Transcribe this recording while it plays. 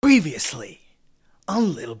Previously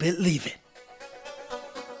on Little Bit Leave It.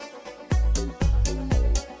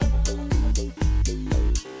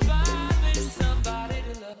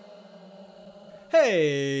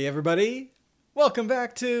 Hey everybody, welcome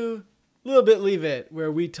back to Little Bit Leave It,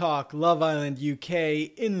 where we talk Love Island UK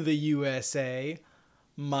in the USA.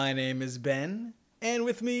 My name is Ben, and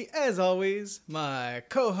with me, as always, my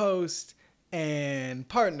co-host and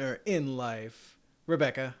partner in life,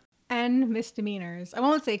 Rebecca. And misdemeanors. I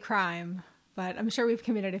won't say crime, but I'm sure we've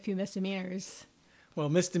committed a few misdemeanors. Well,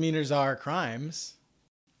 misdemeanors are crimes.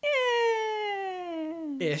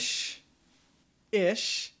 Ish.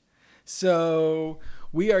 So,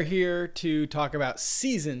 we are here to talk about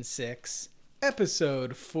Season 6,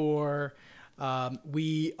 Episode 4.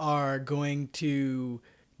 We are going to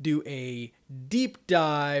do a deep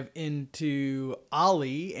dive into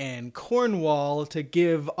Ollie and Cornwall to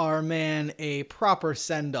give our man a proper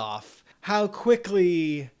send-off. How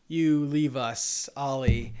quickly you leave us,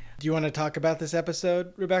 Ollie. Do you want to talk about this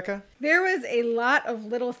episode, Rebecca? There was a lot of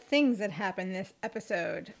little things that happened this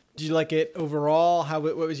episode. Did you like it overall?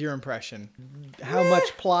 What was your impression? How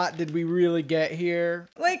much plot did we really get here?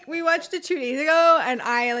 We watched it 2 days ago, and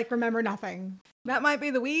I, remember nothing. That might be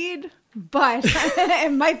the weed, but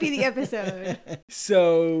it might be the episode.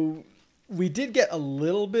 So, we did get a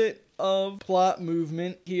little bit of plot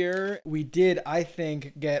movement here. We did, I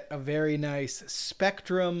think, get a very nice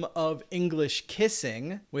spectrum of English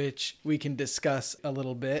kissing, which we can discuss a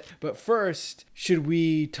little bit. But first, should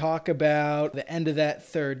we talk about the end of that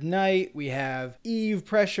third night? We have Eve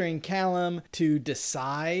pressuring Callum to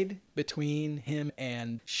decide between him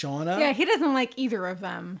and Shauna. Yeah, he doesn't like either of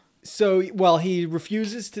them. So, well, he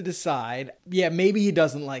refuses to decide. Yeah, maybe he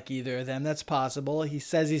doesn't like either of them. That's possible. He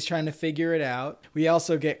says he's trying to figure it out. We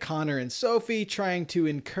also get Connor and Sophie trying to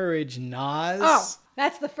encourage Naz. Oh,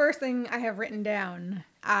 that's the first thing I have written down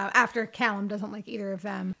after Callum doesn't like either of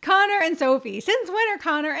them. Connor and Sophie. Since when are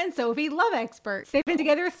Connor and Sophie love experts? They've been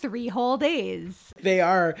together 3 whole days. They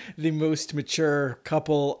are the most mature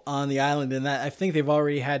couple on the island in that I think they've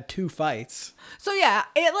already had 2 fights. So yeah,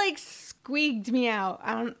 it squeaked me out.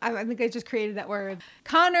 I think I just created that word.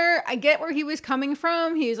 Connor, I get where he was coming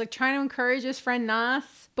from. He was trying to encourage his friend Naz,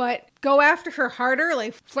 but go after her harder,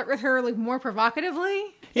 flirt with her more provocatively.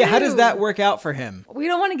 Yeah, how does that work out for him? We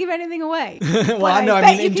don't want to give anything away. Well,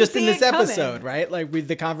 I mean, just in this episode, right? With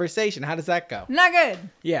the conversation, how does that go? Not good.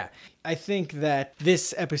 Yeah. I think that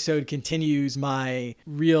this episode continues my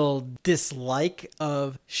real dislike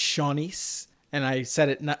of Shawnice. And I said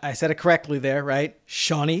it correctly there, right?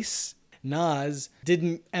 Shawnice. Naz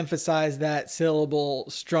didn't emphasize that syllable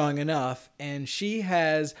strong enough, and she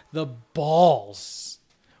has the balls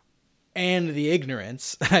and the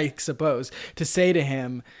ignorance, I suppose, to say to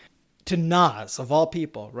him, to Naz, of all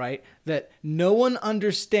people, right, that no one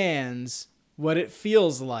understands what it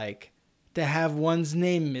feels like to have one's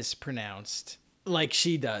name mispronounced like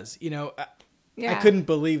she does. Yeah. I couldn't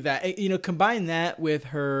believe that. Combine that with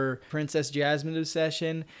her Princess Jasmine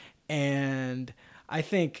obsession, and I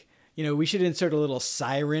think, we should insert a little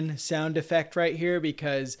siren sound effect right here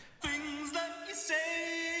because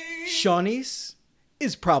Shawnice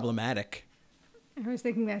is problematic. I was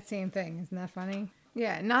thinking that same thing. Isn't that funny?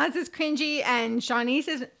 Yeah, Naz is cringy and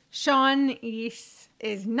Shawnice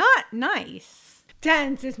is not nice.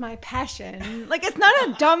 Dance is my passion. It's not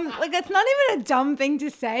even a dumb thing to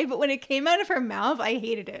say, but when it came out of her mouth, I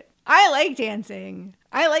hated it. I like dancing.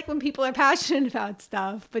 I like when people are passionate about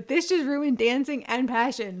stuff, but this just ruined dancing and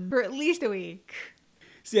passion for at least a week.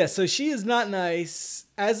 So she is not nice,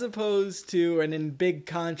 as opposed to, and in big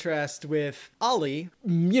contrast with Ollie,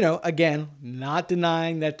 again, not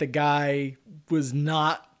denying that the guy was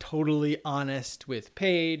not totally honest with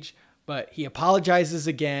Paige, but he apologizes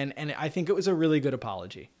again, and I think it was a really good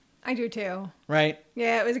apology. I do too. Right?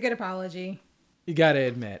 Yeah, it was a good apology. You gotta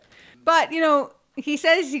admit. But, he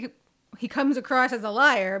says he comes across as a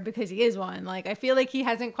liar because he is one. I feel like he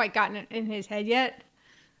hasn't quite gotten it in his head yet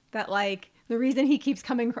that, the reason he keeps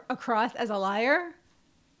coming across as a liar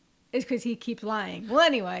is because he keeps lying. Well,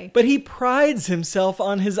 anyway. But he prides himself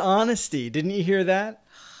on his honesty. Didn't you hear that?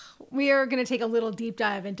 We are going to take a little deep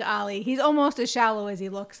dive into Ollie. He's almost as shallow as he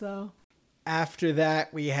looks, though. After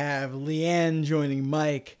that, we have Leanne joining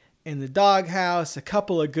Mike in the doghouse. A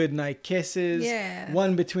couple of goodnight kisses. Yeah.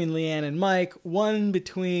 One between Leanne and Mike. One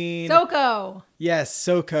between... Soko. Yes,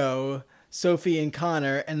 Soko. Sophie and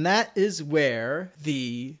Connor. And that is where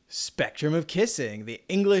the spectrum of kissing, the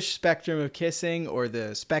English spectrum of kissing, or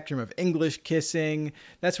the spectrum of English kissing,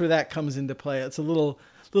 that's where that comes into play. It's a little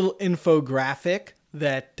infographic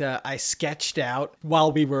that I sketched out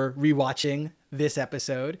while we were rewatching this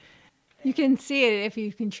episode. You can see it if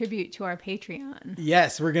you contribute to our Patreon.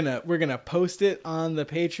 Yes, we're gonna post it on the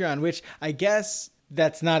Patreon, which I guess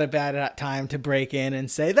that's not a bad time to break in and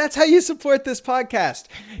say that's how you support this podcast.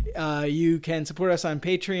 You can support us on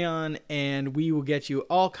Patreon, and we will get you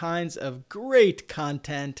all kinds of great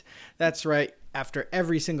content. That's right. After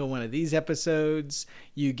every single one of these episodes,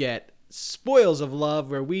 you get Spoils of Love,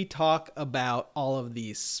 where we talk about all of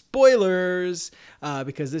these spoilers,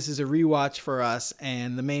 because this is a rewatch for us,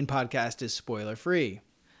 and the main podcast is spoiler free.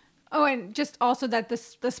 Oh, and just also that the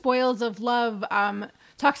Spoils of Love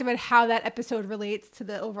talks about how that episode relates to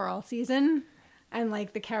the overall season and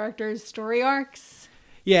like the characters' story arcs.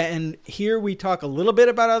 Yeah, and here we talk a little bit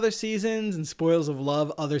about other seasons, and Spoils of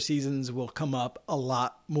Love, other seasons will come up a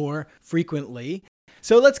lot more frequently.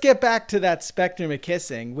 So let's get back to that spectrum of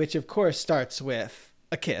kissing, which of course starts with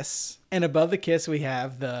a kiss. And above the kiss, we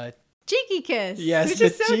have the cheeky kiss. Yes, which the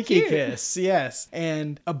is so cheeky cute. kiss. Yes.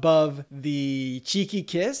 And above the cheeky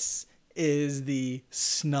kiss is the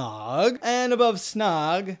snog. And above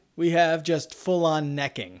snog, we have just full-on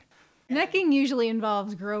necking. Necking usually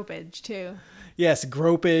involves gropage too. Yes,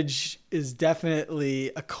 gropage is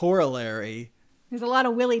definitely a corollary. There's a lot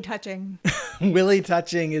of willy touching. Willy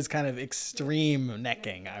touching is kind of extreme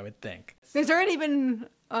necking, I would think. There's already been...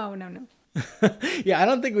 Oh, no. Yeah, I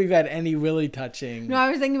don't think we've had any willy touching. No, I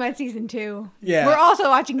was thinking about season 2. Yeah. We're also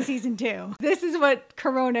watching season 2. This is what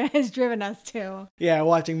Corona has driven us to. Yeah,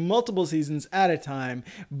 watching multiple seasons at a time.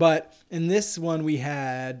 But in this one, we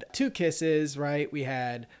had 2 kisses, right? We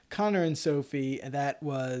had Connor and Sophie, and that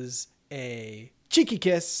was a cheeky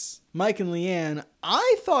kiss. Mike and Leanne,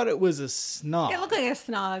 I thought it was a snog. It looked like a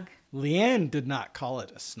snog. Leanne did not call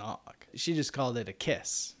it a snog. She just called it a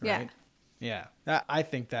kiss, right? Yeah. I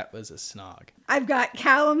think that was a snog. I've got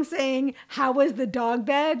Callum saying, "How was the dog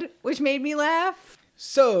bed?" which made me laugh.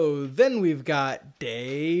 So then we've got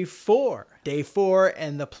day 4. Day 4,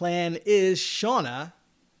 and the plan is Shauna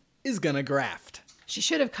is gonna graft. She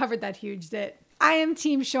should have covered that huge zit. I am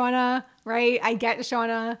team Shauna, right? I get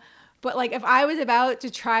Shauna. But like if I was about to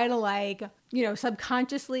try to like, you know,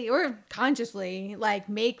 subconsciously or consciously like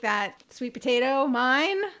make that sweet potato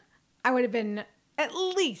mine, I would have been at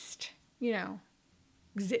least, you know,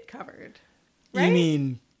 zit covered. Right? You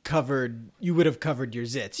mean covered, you would have covered your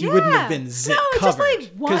zits. You wouldn't have been zit no, covered. Just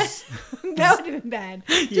like one. That would have been bad.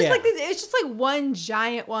 Just Yeah. like this, it's just like one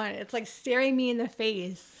giant one. It's like staring me in the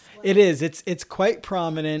face. It is. It's quite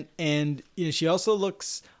prominent, and you know she also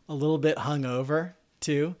looks a little bit hungover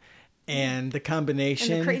too, and the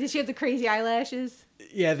combination. And she had the crazy eyelashes.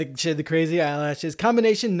 Yeah, she had the crazy eyelashes.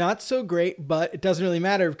 Combination not so great, but it doesn't really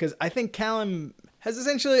matter because I think Callum has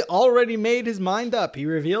essentially already made his mind up. He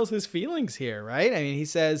reveals his feelings here, right? I mean, he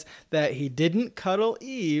says that he didn't cuddle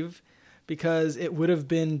Eve because it would have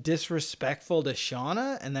been disrespectful to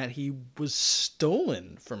Shauna and that he was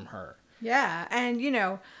stolen from her. Yeah, and you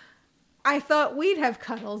know, I thought we'd have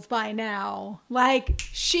cuddles by now. Like,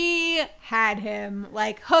 she had him,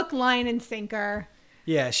 like, hook, line, and sinker.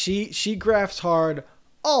 Yeah, she grafts hard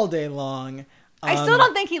all day long. I still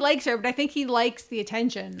don't think he likes her, but I think he likes the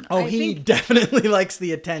attention. Oh, he definitely likes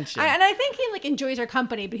the attention. And I think he, like, enjoys her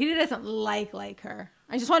company, but he doesn't like her.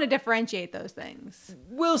 I just want to differentiate those things.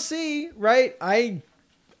 We'll see, right?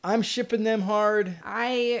 I'm shipping them hard.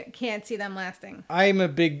 I can't see them lasting. I'm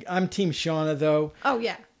Team Shauna, though. Oh,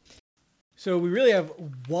 yeah. So we really have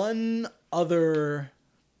one other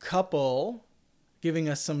couple giving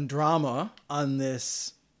us some drama on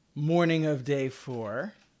this morning of day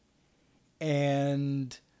 4.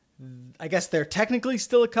 And I guess they're technically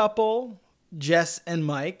still a couple, Jess and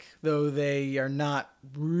Mike, though they are not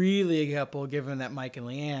really a couple given that Mike and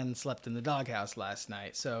Leanne slept in the doghouse last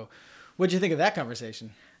night. So what'd you think of that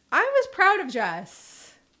conversation? I was proud of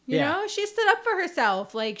Jess. You Yeah. know, she stood up for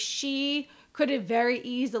herself. Like, she could have very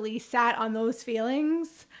easily sat on those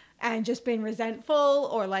feelings and just been resentful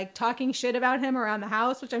or like talking shit about him around the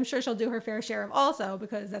house, which I'm sure she'll do her fair share of also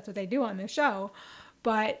because that's what they do on this show.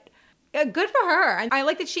 But good for her. And I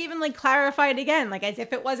like that she even like clarified again, like as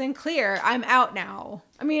if it wasn't clear, I'm out now.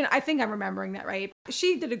 I mean, I think I'm remembering that right.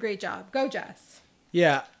 She did a great job. Go, Jess.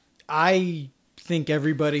 Yeah, I think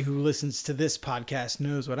everybody who listens to this podcast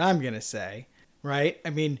knows what I'm going to say, right? I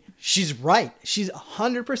mean, she's right. She's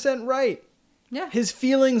 100% right. Yeah. His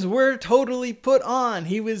feelings were totally put on.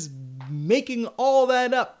 He was making all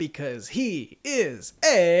that up because he is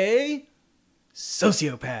a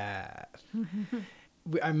sociopath.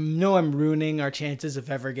 I know I'm ruining our chances of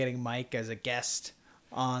ever getting Mike as a guest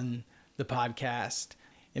on the podcast.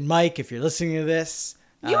 And Mike, if you're listening to this,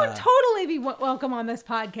 You would totally be welcome on this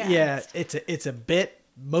podcast. yeah, it's a bit.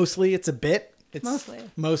 Mostly it's a bit. It's Mostly.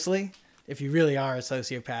 Mostly. If you really are a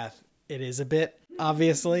sociopath, It is a bit,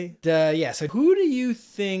 obviously. Yeah, so who do you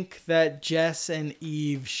think that Jess and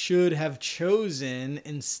Eve should have chosen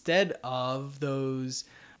instead of those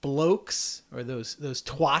blokes or those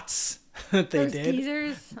twats that they Those did?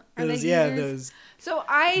 geezers? Are Those, they yeah, geezers? those So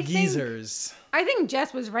I geezers. I think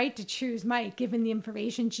Jess was right to choose Mike, given the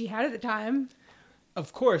information she had at the time.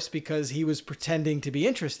 Of course, because he was pretending to be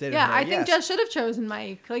interested Yeah, in her. I think yes. Jess should have chosen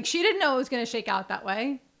Mike. Like, she didn't know it was going to shake out that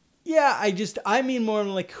way. Yeah, I mean more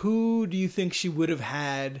like, who do you think she would have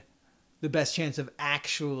had the best chance of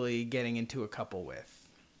actually getting into a couple with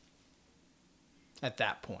at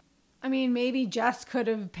that point? I mean, maybe Jess could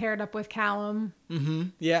have paired up with Callum. Mm-hmm.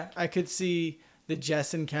 Yeah, I could see the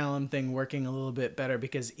Jess and Callum thing working a little bit better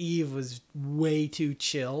because Eve was way too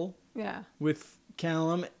chill Yeah. with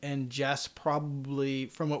Callum, and Jess probably,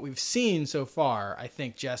 from what we've seen so far, I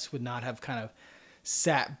think Jess would not have kind of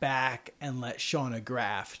sat back and let Shauna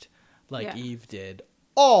graft like Yeah. Eve did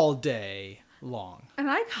all day long. And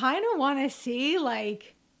I kind of want to see,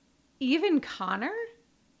 like, Eve and Connor.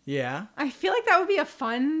 Yeah. I feel like that would be a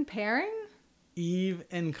fun pairing. Eve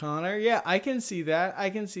and Connor. Yeah, I can see that. I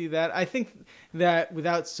think that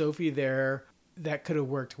without Sophie there, that could have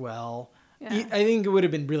worked well. Yeah. I think it would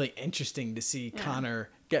have been really interesting to see Connor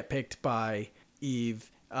get picked by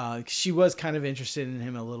Eve. She was kind of interested in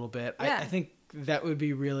him a little bit. Yeah. I think that would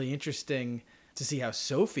be really interesting to see how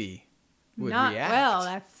Sophie would Not react. well.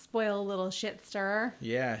 That's spoil little shit stirrer.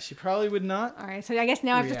 Yeah, she probably would not. All right, so I guess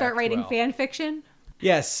now I have to start React writing well. fan fiction.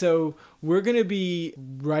 Yes, so we're going to be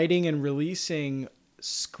writing and releasing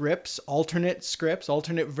alternate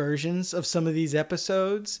versions of some of these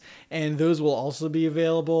episodes, and those will also be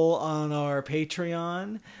available on our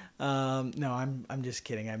Patreon. No, I'm just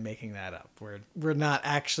kidding. I'm making that up. We're not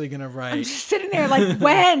actually going to I'm write. just sitting there like,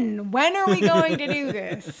 when are we going to do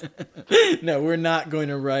this? No, we're not going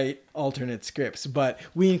to write alternate scripts, but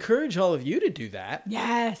we encourage all of you to do that.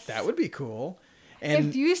 Yes. That would be cool. And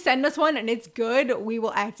If you send us one and it's good, we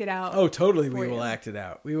will act it out. oh, totally. We you. will act it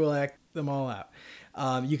out. We will act them all out.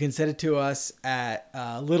 You can send it to us at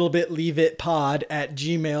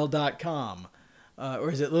littlebitleaveitpod@gmail.com.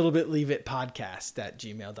 Or is it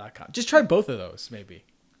littlebitleaveitpodcast@gmail.com? Just try both of those, maybe.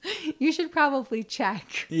 You should probably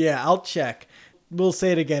check. Yeah, I'll check. We'll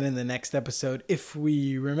say it again in the next episode if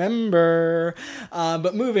we remember.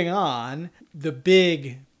 But moving on, the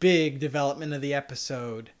big development of the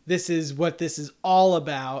episode. This is what this is all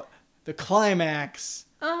about. The climax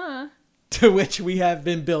to which we have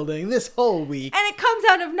been building this whole week. And it comes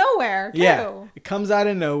out of nowhere, too. Yeah, it comes out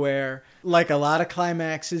of nowhere, like a lot of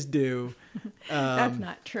climaxes do. That's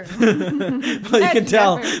not true. Well, you can That's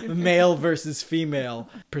tell never- male versus female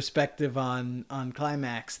perspective on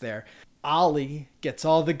climax there. Ollie gets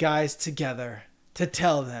all the guys together to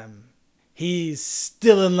tell them he's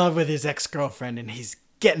still in love with his ex-girlfriend and he's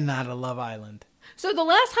getting out of Love Island. So the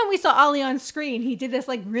last time we saw Ollie on screen, he did this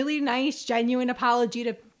like really nice, genuine apology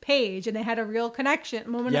to Paige, and they had a real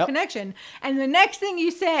moment of connection. And the next thing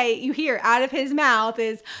you hear out of his mouth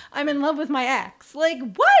is, "I'm in love with my ex." Like,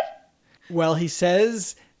 what? Well, he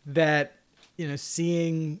says that,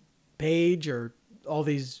 seeing Paige or all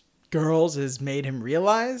these girls has made him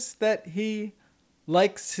realize that he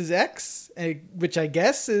likes his ex, which I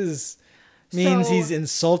guess means So- he's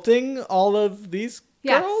insulting all of these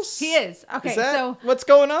Yes, girls. he is. Okay, Is that so what's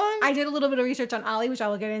going on? I did a little bit of research on Ollie, which I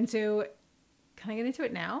will get into. Can I get into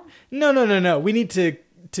it now? No. We need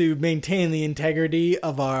to maintain the integrity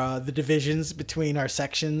of the divisions between our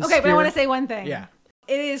sections. Okay, but I here. want to say one thing. Yeah.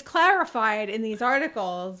 It is clarified in these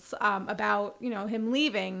articles about, him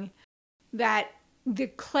leaving, that the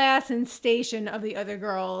class and station of the other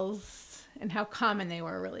girls and how common they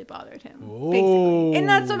were really bothered him. Basically. In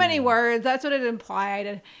not so many words, that's what it implied.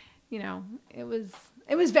 And,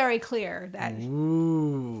 it was very clear that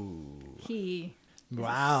Ooh. he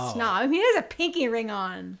Wow. snob. I mean, he has a pinky ring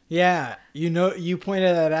on. Yeah, you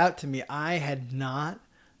pointed that out to me. I had not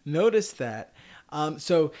noticed that.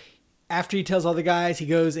 So after he tells all the guys, he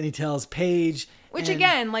goes and he tells Paige. Which, and-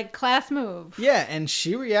 again, like, class move. Yeah, and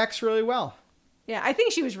she reacts really well. Yeah, I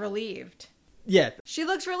think she was relieved. Yeah. She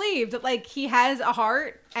looks relieved that, like, he has a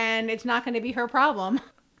heart and it's not going to be her problem.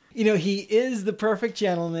 He is the perfect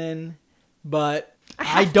gentleman, but I I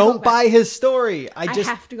have to don't go back. buy his story. I I just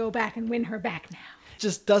have to go back and win her back now.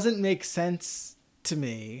 just doesn't make sense to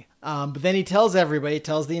me. But then he tells everybody,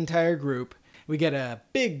 tells the entire group. We get a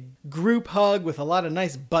big group hug with a lot of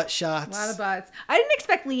nice butt shots. A lot of butts. I didn't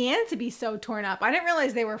expect Leanne to be so torn up. I didn't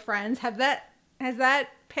realize they were friends. Has that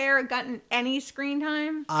pair gotten any screen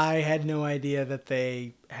time? I had no idea that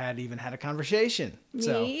they had even had a conversation.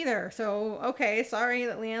 Me either. So, okay, sorry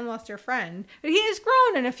that Leanne lost her friend. But he has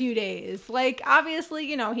grown in a few days. Like, obviously,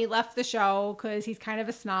 you know, he left the show because he's kind of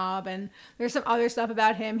a snob, and there's some other stuff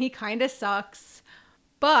about him. He kind of sucks.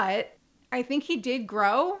 But I think he did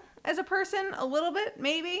grow as a person a little bit,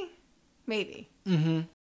 maybe. Maybe. Mm-hmm.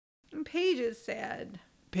 And Paige is sad.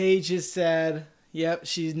 Paige is sad. Yep,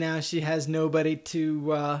 she has nobody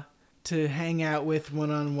to hang out with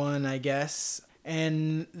one-on-one, I guess.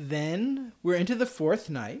 And then we're into the fourth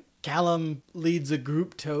night. Callum leads a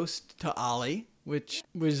group toast to Ollie, which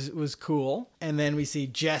was cool. And then we see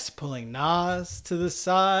Jess pulling Nas to the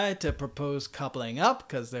side to propose coupling up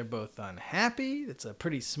because they're both unhappy. It's a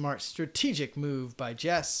pretty smart strategic move by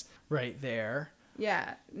Jess right there.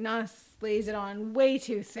 Yeah, Nas lays it on way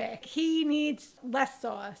too thick. He needs less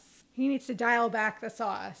sauce. He needs to dial back the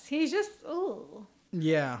sauce. He's just, ooh.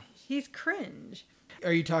 Yeah. He's cringe.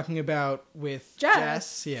 Are you talking about with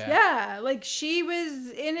Jess? Yeah. Yeah, like she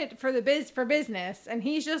was in it for business, and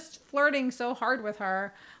he's just flirting so hard with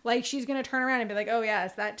her. Like she's going to turn around and be like, oh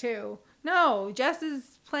yes, that too. No, Jess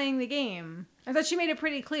is playing the game. I thought she made it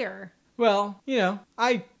pretty clear. Well, you know,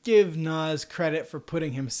 I give Nas credit for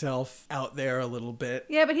putting himself out there a little bit.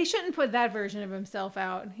 Yeah, but he shouldn't put that version of himself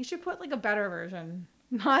out. He should put like a better version.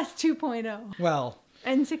 Nas 2.0. Well,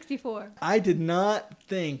 N64. I did not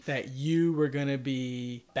think that you were going to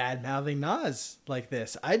be bad-mouthing Nas like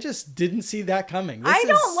this. I just didn't see that coming. I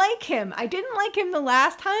don't like him. I didn't like him the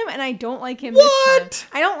last time, and I don't like him this time.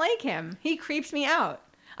 I don't like him. He creeps me out.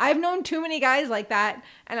 I've known too many guys like that,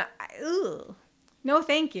 and ugh. No,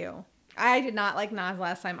 thank you. I did not like Nas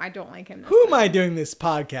last time. I don't like him this Who time. am I doing this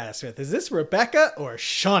podcast with? Is this Rebecca or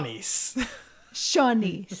Shawnice?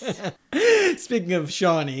 Shawnice. Speaking of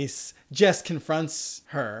Shawnice, Jess confronts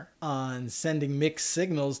her on sending mixed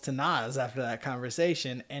signals to Nas after that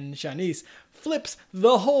conversation, and Shawnice flips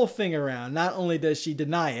the whole thing around. Not only does she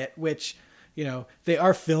deny it, which, you know, they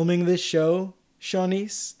are filming this show,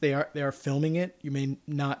 Shawnice. They are filming it. You may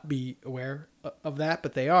not be aware of that,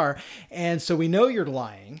 but they are. And so we know you're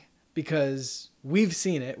lying because we've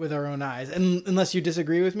seen it with our own eyes. And unless you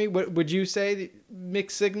disagree with me, what would you say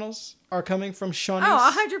mixed signals are coming from Shawnice?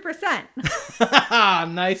 Oh,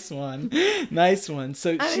 100%. Nice one. Nice one.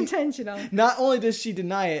 So unintentional. Not only does she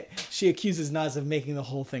deny it, she accuses Nas of making the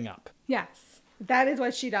whole thing up. Yes, that is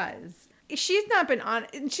what she does. She's not been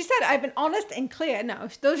honest. She said, I've been honest and clear. No,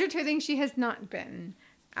 those are two things she has not been.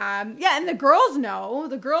 Yeah, and the girls know.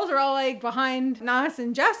 The girls are all like behind Nas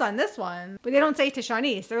and Jess on this one. But they don't say it to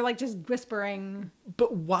Shawnice. They're like just whispering.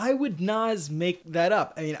 But why would Nas make that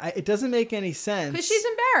up? I mean, it doesn't make any sense. Because she's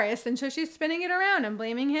embarrassed, and so she's spinning it around and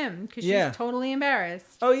blaming him. Because she's totally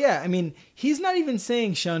embarrassed. Oh, yeah. I mean, he's not even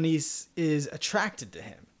saying Shawnice is attracted to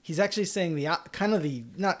him. He's actually saying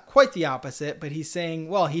not quite the opposite, but he's saying,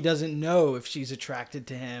 well, he doesn't know if she's attracted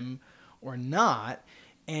to him or not.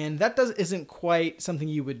 And that isn't quite something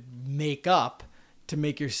you would make up to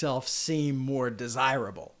make yourself seem more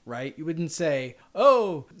desirable, right? You wouldn't say,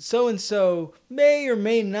 oh, so-and-so may or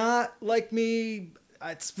may not like me.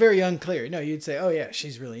 It's very unclear. No, you'd say, oh, yeah,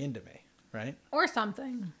 she's really into me, right? Or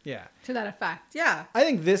something. Yeah. To that effect, yeah. I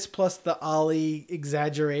think this plus the Ollie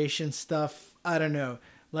exaggeration stuff, I don't know.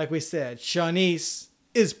 Like we said, Shawnice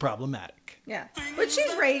is problematic. Yeah. But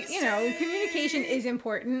she's right. You know, communication is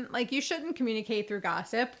important. Like, you shouldn't communicate through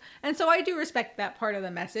gossip. And so I do respect that part of the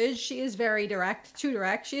message. She is very direct, too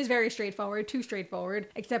direct. She is very straightforward, too straightforward,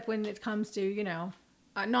 except when it comes to, you know,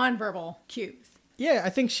 nonverbal cues. Yeah, I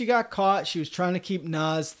think she got caught. She was trying to keep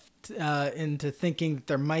Nas into thinking that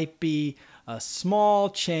there might be a small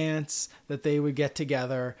chance that they would get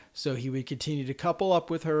together, so he would continue to couple up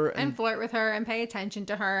with her and flirt with her and pay attention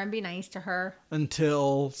to her and be nice to her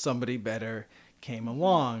until somebody better came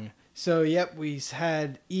along. So, yep, we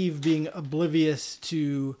had Eve being oblivious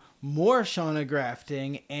to more Shauna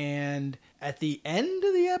grafting, and at the end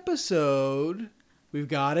of the episode, we've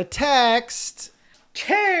got a text.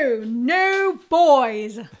 2 new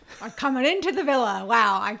boys are coming into the villa.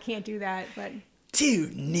 Wow, I can't do that, but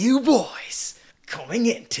 2 new boys coming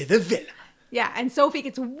into the villa. Yeah, and Sophie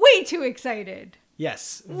gets way too excited.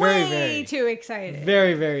 Yes, way too excited.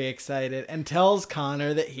 Very, very excited, and tells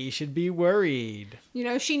Connor that he should be worried. You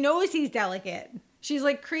know, she knows he's delicate. She's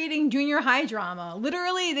like creating junior high drama.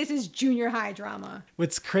 Literally, this is junior high drama.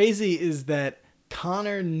 What's crazy is that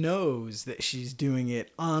Connor knows that she's doing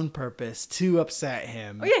it on purpose to upset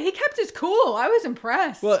him. Oh yeah, he kept his cool. I was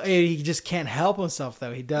impressed. Well, he just can't help himself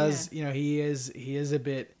though. He does, you know, he is a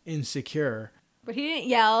bit insecure. But he didn't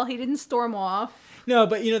yell. He didn't storm off. No,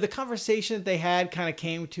 but the conversation that they had kind of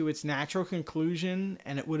came to its natural conclusion,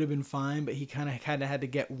 and it would have been fine. But he kind of had to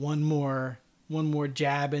get one more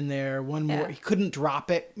jab in there. One more. He couldn't drop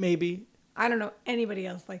it. Maybe. I don't know anybody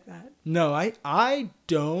else like that. No, I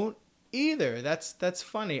don't either. That's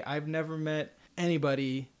funny. I've never met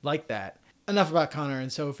anybody like that. Enough about Connor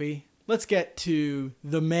and Sophie. Let's get to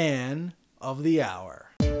the man of the hour.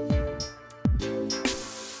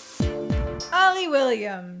 Ollie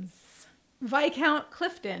Williams, Viscount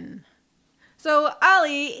Clifton. So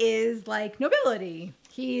Ollie is like nobility.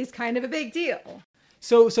 He's kind of a big deal.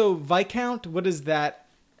 So Viscount, what is that?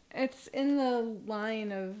 It's in the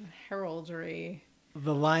line of heraldry.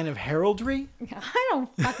 The line of heraldry? I don't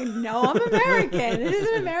fucking know. I'm American. This is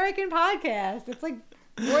an American podcast. It's like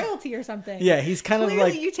royalty or something. Yeah, he's kind Clearly, of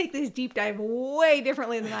like... you take this deep dive way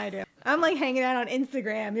differently than I do. I'm like hanging out on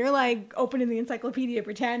Instagram. You're like opening the Encyclopedia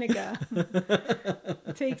Britannica.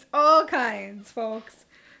 It takes all kinds, folks.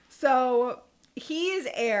 So he's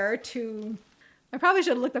heir to... I probably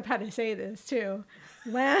should have looked up how to say this too.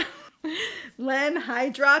 Len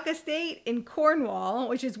Hydrock Estate in Cornwall,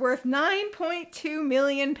 which is worth £9.2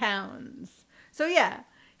 million. So yeah,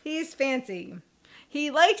 he's fancy. He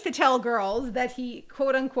likes to tell girls that he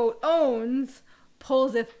quote unquote owns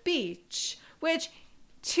Polzeath Beach, which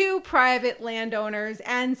 2 private landowners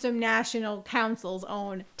and some national councils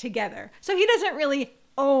own together. So he doesn't really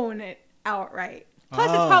own it outright. Plus,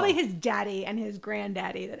 it's probably his daddy and his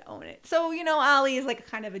granddaddy that own it. So, Ollie is like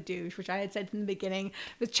kind of a douche, which I had said from the beginning.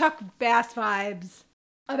 The Chuck Bass vibes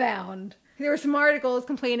abound. There were some articles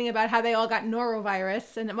complaining about how they all got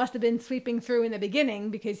norovirus, and it must have been sweeping through in the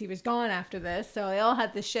beginning because he was gone after this. So they all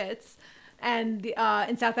had the shits. And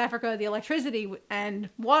in South Africa, the electricity and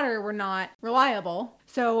water were not reliable.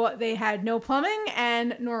 So they had no plumbing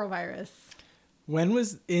and norovirus. When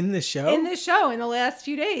was in the show? In the show, in the last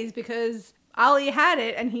few days, because Ollie had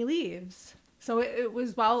it and he leaves. So it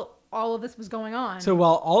was while all of this was going on. So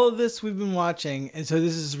while all of this we've been watching, and so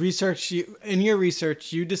this is research, in your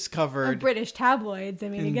research, you discovered... British tabloids,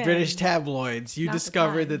 British tabloids, you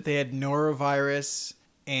discovered the that they had norovirus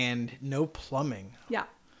and no plumbing. Yeah.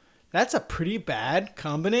 That's a pretty bad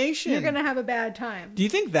combination. You're going to have a bad time. Do you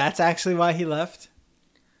think that's actually why he left?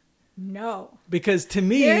 No. Because to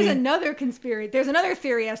me... There's another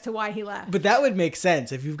theory as to why he left. But that would make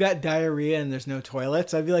sense. If you've got diarrhea and there's no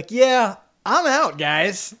toilets, I'd be like, yeah, I'm out,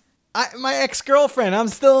 guys. My ex-girlfriend, I'm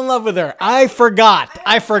still in love with her. I forgot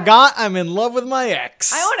I'm in love with my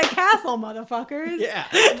ex. I own a castle, motherfuckers. Yeah.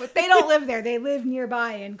 But they don't live there. They live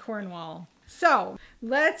nearby in Cornwall. So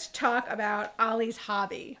let's talk about Ollie's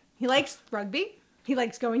hobby. He likes rugby. He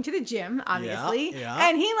likes going to the gym, obviously. Yeah.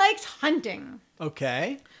 And he likes hunting.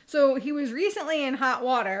 Okay. So he was recently in hot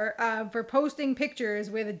water for posting pictures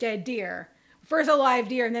with a dead deer. First a live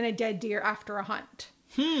deer and then a dead deer after a hunt.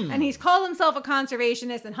 And he's called himself a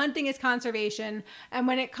conservationist, and hunting is conservation. And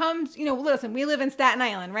when it comes, listen, we live in Staten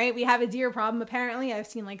Island, right? We have a deer problem. Apparently, I've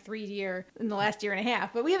seen like 3 deer in the last year and a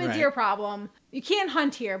half, but we have a deer problem. You can't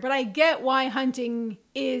hunt here, but I get why hunting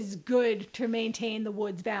is good to maintain the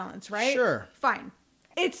woods balance, right? Sure. Fine.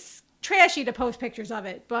 It's trashy to post pictures of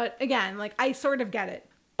it, but again, like I sort of get it.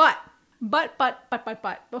 But,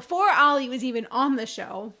 before Ollie was even on the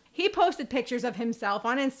show, he posted pictures of himself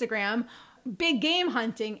on Instagram big game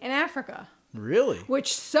hunting in Africa. Really?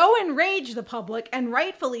 Which so enraged the public, and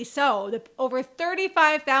rightfully so. Over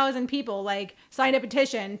 35,000 people signed a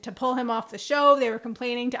petition to pull him off the show. They were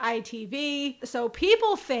complaining to ITV. So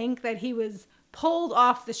people think that he was pulled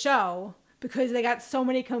off the show because they got so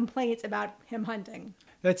many complaints about him hunting.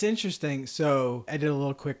 That's interesting. So I did a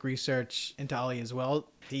little quick research into Ollie as well.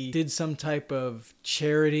 He did some type of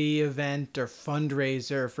charity event or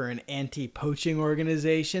fundraiser for an anti-poaching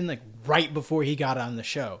organization, right before he got on the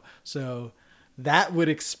show. So that would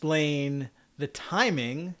explain the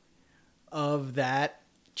timing of that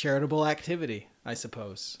charitable activity, I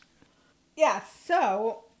suppose. Yeah,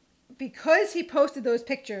 so because he posted those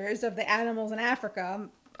pictures of the animals in Africa,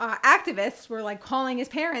 activists were calling his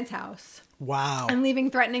parents' house. Wow. And leaving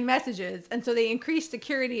threatening messages. And so they increased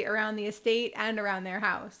security around the estate and around their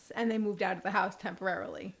house. And they moved out of the house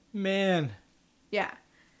temporarily. Man. Yeah.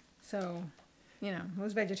 So,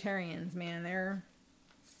 those vegetarians, man, they're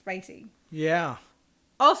spicy. Yeah.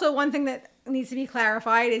 Also, one thing that needs to be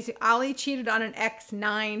clarified is Ollie cheated on an ex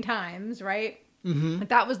 9 times, right? Mm-hmm. But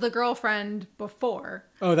that was the girlfriend before.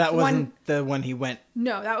 Oh, that wasn't the one he went.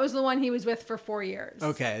 No, that was the one he was with for 4 years.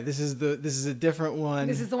 Okay, this is a different one.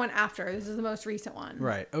 This is the one after. This is the most recent one.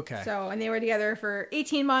 Right. Okay. So, and they were together for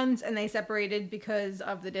 18 months, and they separated because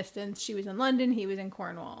of the distance. She was in London, he was in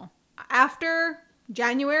Cornwall. After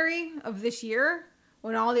January of this year,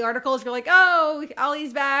 when all the articles were like, oh,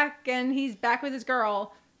 Ollie's back and he's back with his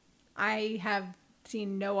girl, I have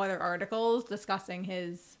seen no other articles discussing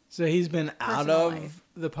his So he's been out personal of life.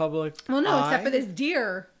 the public Well, no, eye? except for this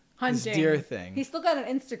deer hunting. This deer thing. He's still got an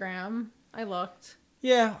Instagram. I looked.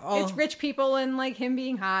 Yeah. It's rich people and like him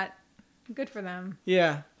being hot. Good for them.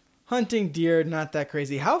 Yeah. Hunting deer, not that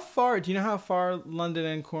crazy. How far, do you know how far London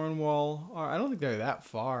and Cornwall are? I don't think they're that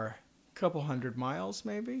far. A couple 100 miles,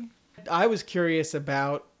 maybe? I was curious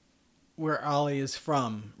about where Ollie is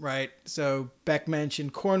from, right? So Beck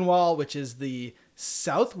mentioned Cornwall, which is the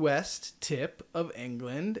southwest tip of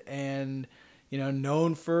England and, you know,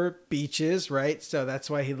 known for beaches, right? So that's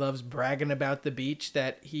why he loves bragging about the beach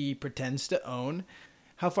that he pretends to own.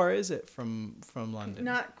 How far is it from London?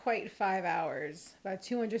 Not quite 5 hours. About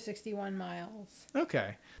 261 miles.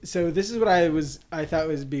 Okay. So this is what I thought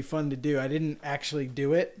would be fun to do. I didn't actually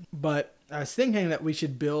do it, but I was thinking that we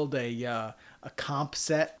should build a comp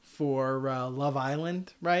set for Love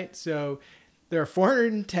Island, right? So there are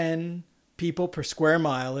 410 people per square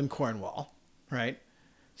mile in Cornwall, right?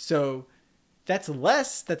 So that's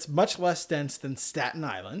much less dense than Staten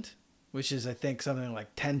Island, which is, I think, something like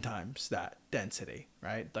 10 times that density,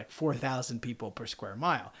 right? Like 4,000 people per square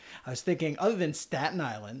mile. I was thinking, other than Staten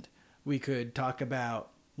Island, we could talk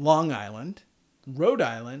about Long Island, Rhode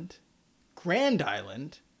Island, Grand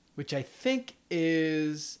Island, which I think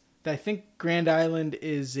Grand Island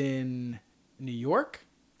is in New York.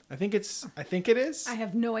 I think it is. I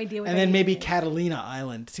have no idea what And that then maybe is. Catalina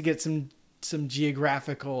Island to get some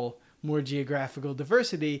more geographical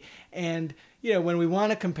diversity. And, you know, when we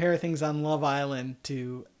want to compare things on Love Island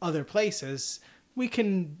to other places, we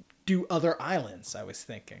can do other islands, I was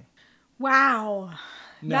thinking. Wow.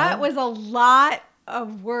 No? That was a lot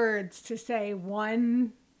of words to say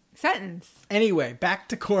one sentence. Anyway, back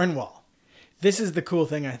to Cornwall. This is the cool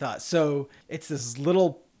thing I thought. So it's this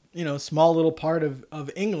little, you know, small little part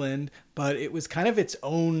of England, but it was kind of its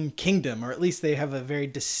own kingdom, or at least they have a very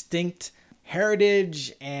distinct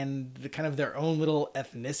heritage and kind of their own little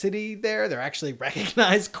ethnicity there. They're actually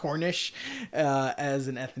recognized Cornish as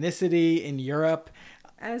an ethnicity in Europe.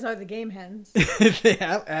 As are the game hens.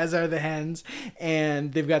 As are the hens.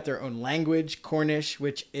 And they've got their own language, Cornish,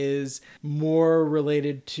 which is more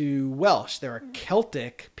related to Welsh. They're a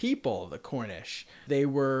Celtic people, the Cornish. They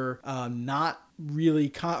were not really...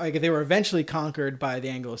 they were eventually conquered by the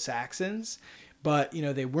Anglo-Saxons. But, you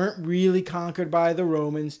know, they weren't really conquered by the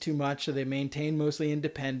Romans too much, so they maintained mostly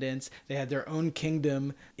independence. They had their own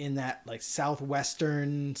kingdom in that, like,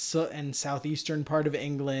 southwestern and southeastern part of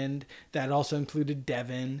England that also included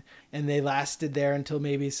Devon. And they lasted there until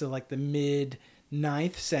maybe, the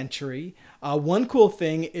mid-9th century. One cool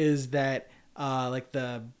thing is that,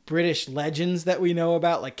 the British legends that we know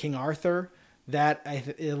about, like King Arthur, that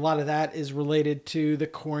a lot of that is related to the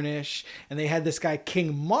Cornish. And they had this guy,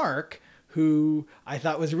 King Mark, who I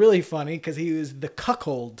thought was really funny because he was the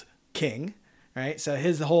cuckold king, right? So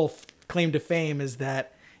his whole claim to fame is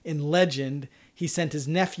that in legend, he sent his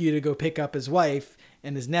nephew to go pick up his wife,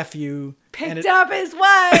 and his nephew... Picked up his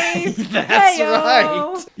wife! That's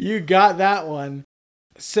Hey-o! right! You got that one.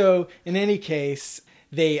 So, in any case,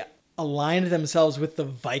 they aligned themselves with the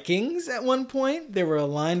Vikings at one point. They were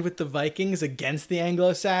aligned with the Vikings against the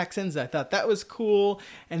Anglo-Saxons. I thought that was cool.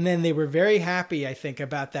 And then they were very happy, I think,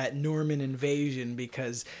 about that Norman invasion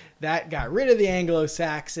because that got rid of the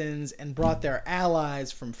Anglo-Saxons and brought their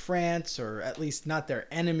allies from France, or at least not their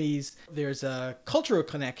enemies. There's a cultural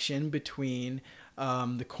connection between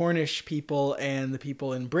the Cornish people and the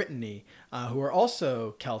people in Brittany, who are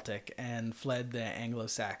also Celtic and fled the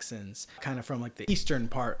Anglo-Saxons, kind of from like the eastern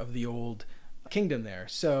part of the old kingdom there.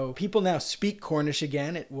 So people now speak Cornish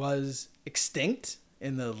again. It was extinct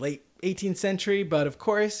in the late 18th century, but of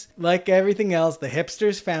course, like everything else, the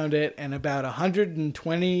hipsters found it, and about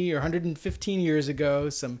 120 or 115 years ago,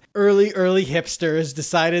 some early hipsters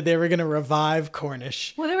decided they were going to revive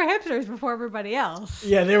Cornish. Well, they were hipsters before everybody else.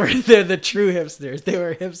 Yeah, they're the true hipsters. They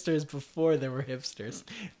were hipsters before there were hipsters.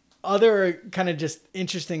 Other kind of just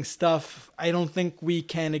interesting stuff, I don't think we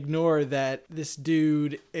can ignore that this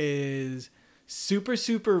dude is super,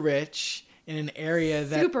 super rich in an area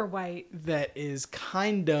Super white. that is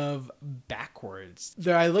kind of backwards.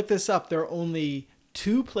 I looked this up. There are only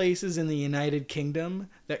 2 places in the United Kingdom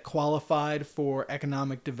that qualified for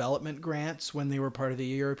economic development grants when they were part of the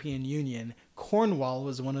European Union. Cornwall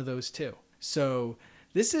was one of those 2. So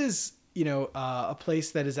this is, a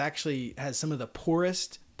place that is actually has some of the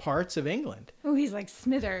poorest parts of England. Oh, he's like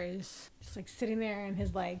Smithers. Just like sitting there in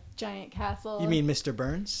his like giant castle. You mean Mr.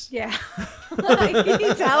 Burns? Yeah. Can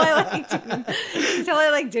you tell I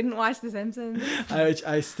like didn't watch The Simpsons? Which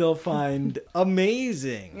I still find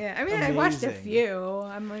amazing. Yeah, I mean, I watched a few.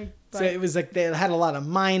 I'm like, but... So it was like they had a lot of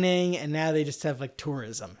mining, and now they just have like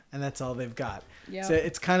tourism, and that's all they've got. Yep. So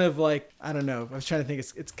it's kind of like, I don't know, I was trying to think,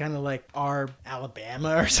 it's kind of like our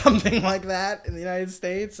Alabama or something like that in the United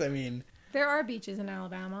States. I mean, there are beaches in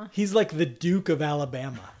Alabama. he's like the Duke of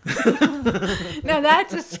Alabama. Now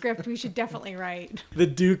that's a script we should definitely write. The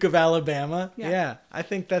Duke of Alabama? Yeah. Yeah, I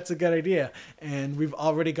think that's a good idea. And we've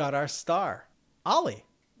already got our star, Ollie.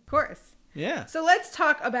 Of course. Yeah. So let's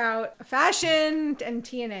talk about fashion and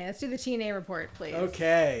TNA. Let's do the TNA report, please.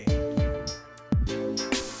 Okay.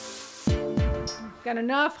 Got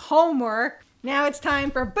enough homework. Now it's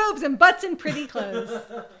time for boobs and butts and pretty clothes.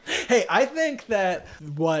 Hey, I think that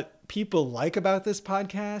what people like about this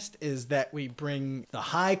podcast is that we bring the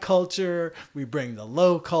high culture, we bring the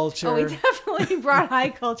low culture. Oh, we definitely brought high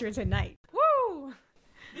culture tonight. Woo!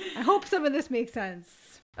 I hope some of this makes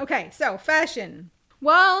sense. Okay, so fashion.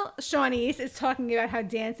 Well, Shawnice is talking about how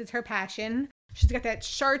dance is her passion. She's got that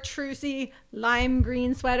chartreusey lime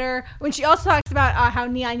green sweater. When she also talks about how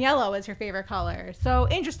neon yellow is her favorite color. So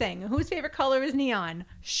interesting. Whose favorite color is neon?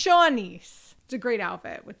 Shawnice. It's a great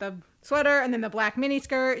outfit with the sweater and then the black mini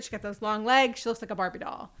skirt. She's got those long legs. She looks like a Barbie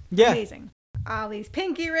doll. Yeah. Amazing. Ollie's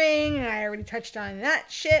pinky ring. And I already touched on that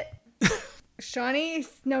shit.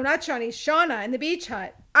 Shawnice. No, not Shawnice. Shauna in the beach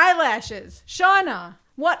hut. Eyelashes. Shauna.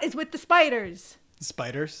 What is with the spiders?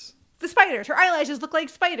 Spiders. The spiders. Her eyelashes look like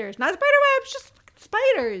spiders. Not spider webs, just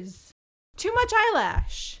spiders. Too much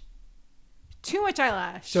eyelash. Too much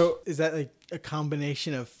eyelash. So is that like a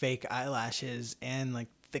combination of fake eyelashes and like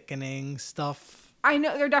thickening stuff? I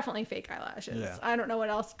know they're definitely fake eyelashes. Yeah. I don't know what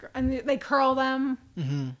else. And they curl them.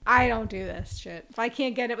 Mm-hmm. I don't do this shit. If I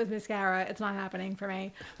can't get it with mascara, it's not happening for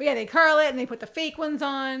me. But yeah, they curl it and they put the fake ones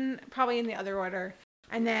on, probably in the other order.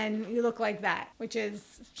 And then you look like that, which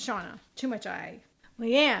is Shauna. Too much eye.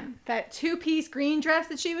 Leanne, that two-piece green dress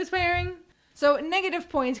that she was wearing. So negative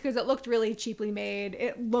points because it looked really cheaply made.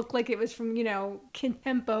 It looked like it was from,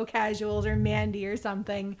 Contempo Casuals or Mandy or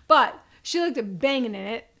something. But she looked banging in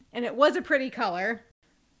it, and it was a pretty color.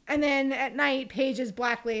 And then at night, Paige's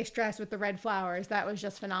black lace dress with the red flowers. That was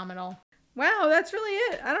just phenomenal. Wow, that's really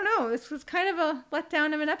it. I don't know. This was kind of a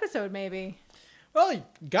letdown of an episode, maybe. Well, you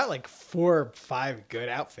got like 4 or 5 good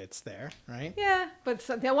outfits there, right? Yeah, but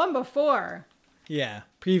the one before... Yeah.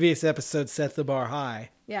 Previous episode set the bar high.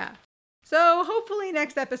 Yeah. So hopefully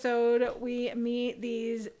next episode we meet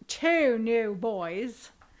these 2 new boys.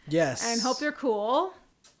 Yes. And hope they're cool.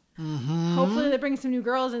 Mm-hmm. Hopefully they bring some new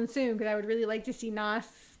girls in soon because I would really like to see Nas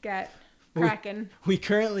get cracking. We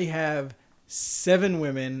currently have 7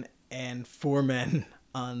 women and 4 men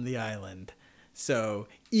on the island. So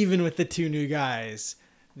even with the 2 new guys,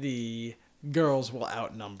 the girls will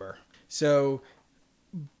outnumber. So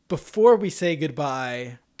before we say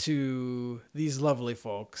goodbye to these lovely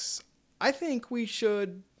folks, I think we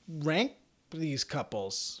should rank these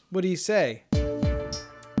couples. What do you say?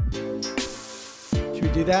 Should we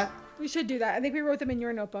do that? We should do that. I think we wrote them in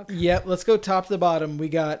your notebook. Yep, let's go top to bottom. We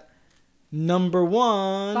got number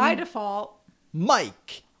 1. By default.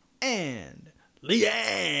 Mike and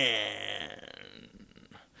Leanne.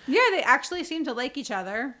 Yeah, they actually seem to like each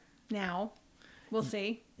other now. We'll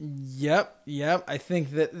see. Yep. I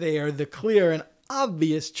think that they are the clear and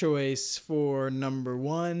obvious choice for number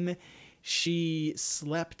 1. She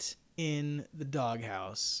slept in the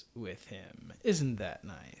doghouse with him. Isn't that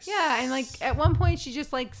nice? Yeah, and like at one point she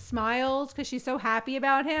just like smiles because she's so happy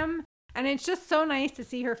about him. And it's just so nice to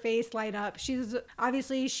see her face light up. She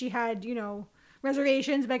had,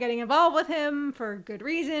 reservations about getting involved with him for good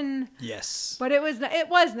reason. Yes. But it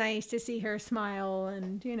was nice to see her smile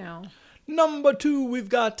and, Number 2, we've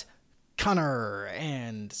got Connor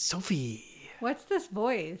and Sophie. What's this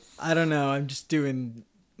voice? I don't know. I'm just doing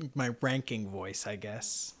my ranking voice, I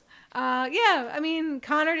guess. Yeah, I mean,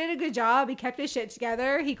 Connor did a good job. He kept his shit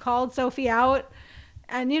together. He called Sophie out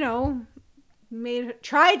and,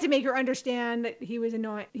 tried to make her understand that he was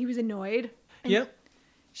annoyed. And yep.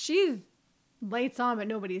 She's lights on, but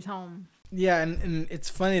nobody's home. Yeah, and it's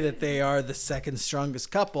funny that they are the second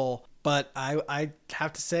strongest couple, but I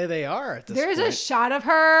have to say they are at this There's point. a shot of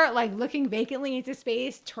her like looking vacantly into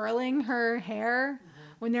space, twirling her hair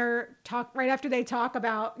when they're right after they talk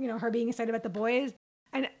about, her being excited about the boys.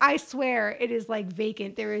 And I swear it is like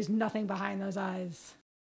vacant. There is nothing behind those eyes.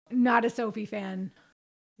 Not a Sophie fan.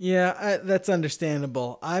 Yeah, that's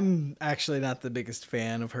understandable. I'm actually not the biggest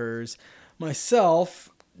fan of hers myself.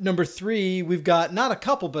 number 3, we've got not a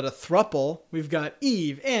couple, but a thruple. We've got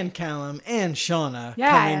Eve and Callum and Shauna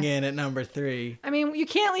coming in at number 3. I mean, you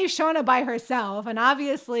can't leave Shauna by herself. And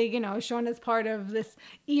obviously, Shauna's part of this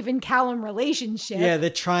Eve and Callum relationship. Yeah, the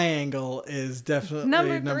triangle is definitely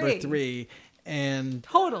number 3. And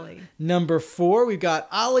totally. Number 4, we've got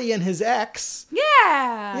Ollie and his ex.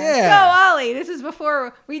 Yeah. Go, Ollie.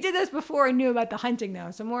 We did this before I knew about the hunting,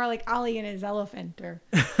 though. So more like Ollie and his elephant. Or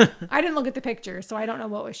I didn't look at the picture, so I don't know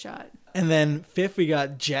what was shot. And then 5th, we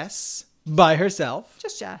got Jess by herself.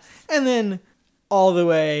 Just Jess. And then all the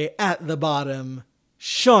way at the bottom,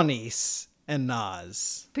 Shawnice and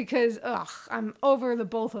Nas. Because, I'm over the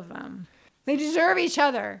both of them. They deserve each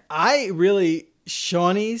other.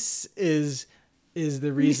 Shawnice is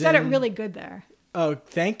the reason. You said it really good there. Oh,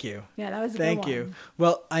 thank you. Yeah, that was a Thank good one. you.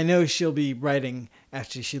 Well, I know she'll be writing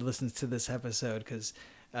after she listens to this episode because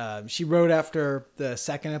she wrote after the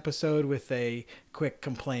second episode with a quick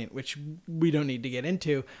complaint, which we don't need to get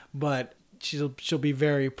into, but she'll be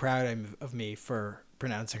very proud of me for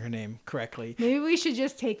pronouncing her name correctly. Maybe we should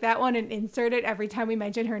just take that one and insert it every time we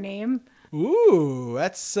mention her name. Ooh,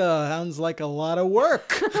 that sounds like a lot of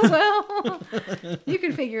work. Well, you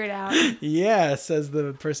can figure it out. Yeah, says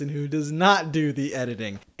the person who does not do the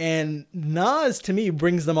editing. And Nas, to me,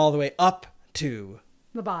 brings them all the way up to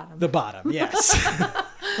the bottom. The bottom, yes.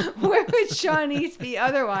 Where would Shawnice be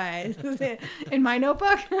otherwise? Is it in my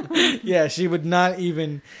notebook? Yeah, she would not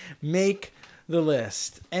even make the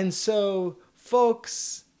list. And so,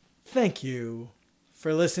 folks, thank you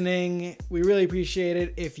for listening. We really appreciate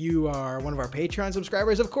it. If you are one of our Patreon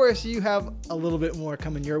subscribers, of course, you have a little bit more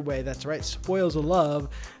coming your way. That's right. Spoils of love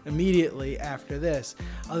immediately after this.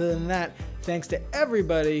 Other than that, thanks to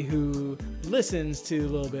everybody who listens to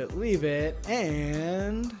Little Bit Leave It.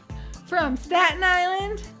 And from Staten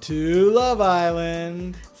Island to Love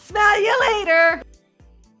Island. Smell you later.